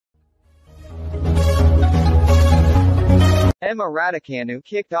Emma Raducanu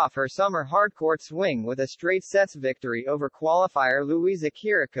kicked off her summer hardcourt swing with a straight sets victory over qualifier Luisa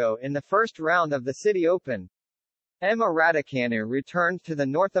Quirico in the first round of the City Open. Emma Raducanu returned to the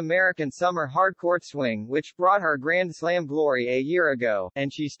North American summer hardcourt swing which brought her Grand Slam glory a year ago,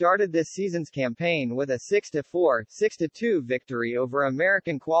 and she started this season's campaign with a 6-4, 6-2 victory over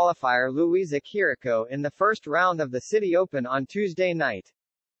American qualifier Luisa Quirico in the first round of the City Open on Tuesday night.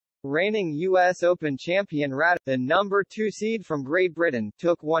 Reigning U.S. Open champion the number 2 seed from Great Britain,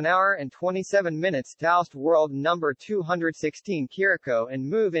 took 1 hour and 27 minutes to oust world number 216 Quirico and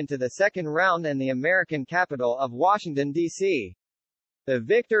move into the second round in the American capital of Washington, D.C. The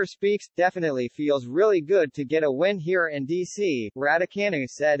victor speaks, definitely feels really good to get a win here in D.C., Raducanu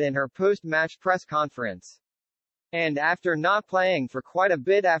said in her post-match press conference. And after not playing for quite a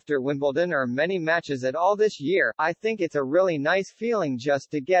bit after Wimbledon or many matches at all this year, I think it's a really nice feeling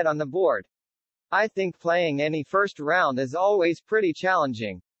just to get on the board. I think playing any first round is always pretty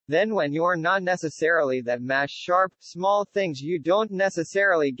challenging. Then when you're not necessarily that match sharp, small things you don't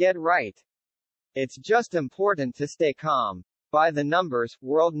necessarily get right. It's just important to stay calm. By the numbers,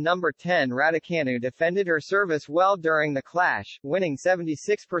 world number 10 Raducanu defended her service well during the clash, winning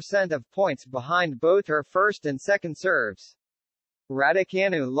 76% of points behind both her first and second serves.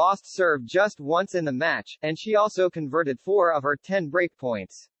 Raducanu lost serve just once in the match, and she also converted 4 of her 10 break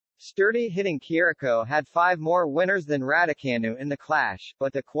points. Sturdy hitting Quirico had 5 more winners than Raducanu in the clash,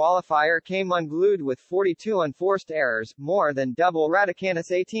 but the qualifier came unglued with 42 unforced errors, more than double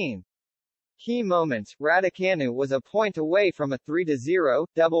Raducanu's 18. Key moments, Raducanu was a point away from a 3-0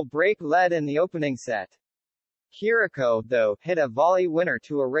 double break lead in the opening set. Quirico, though, hit a volley winner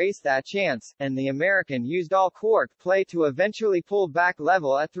to erase that chance, and the American used all-court play to eventually pull back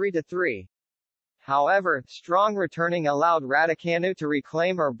level at 3-3. However, strong returning allowed Raducanu to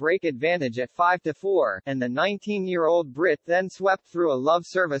reclaim her break advantage at 5-4, and the 19-year-old Brit then swept through a love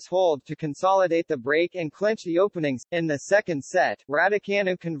service hold to consolidate the break and clinch the openings. In the second set,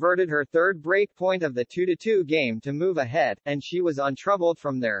 Raducanu converted her third break point of the 2-2 game to move ahead, and she was untroubled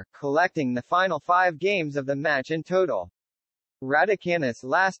from there, collecting the final 5 games of the match in total. Raducanu's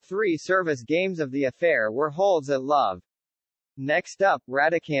last 3 service games of the affair were holds at love. Next up,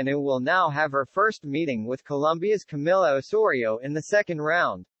 Raducanu will now have her first meeting with Colombia's Camila Osorio in the second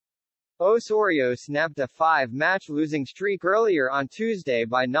round. Osorio snapped a 5-match losing streak earlier on Tuesday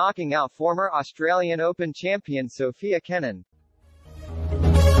by knocking out former Australian Open champion Sofia Kenin.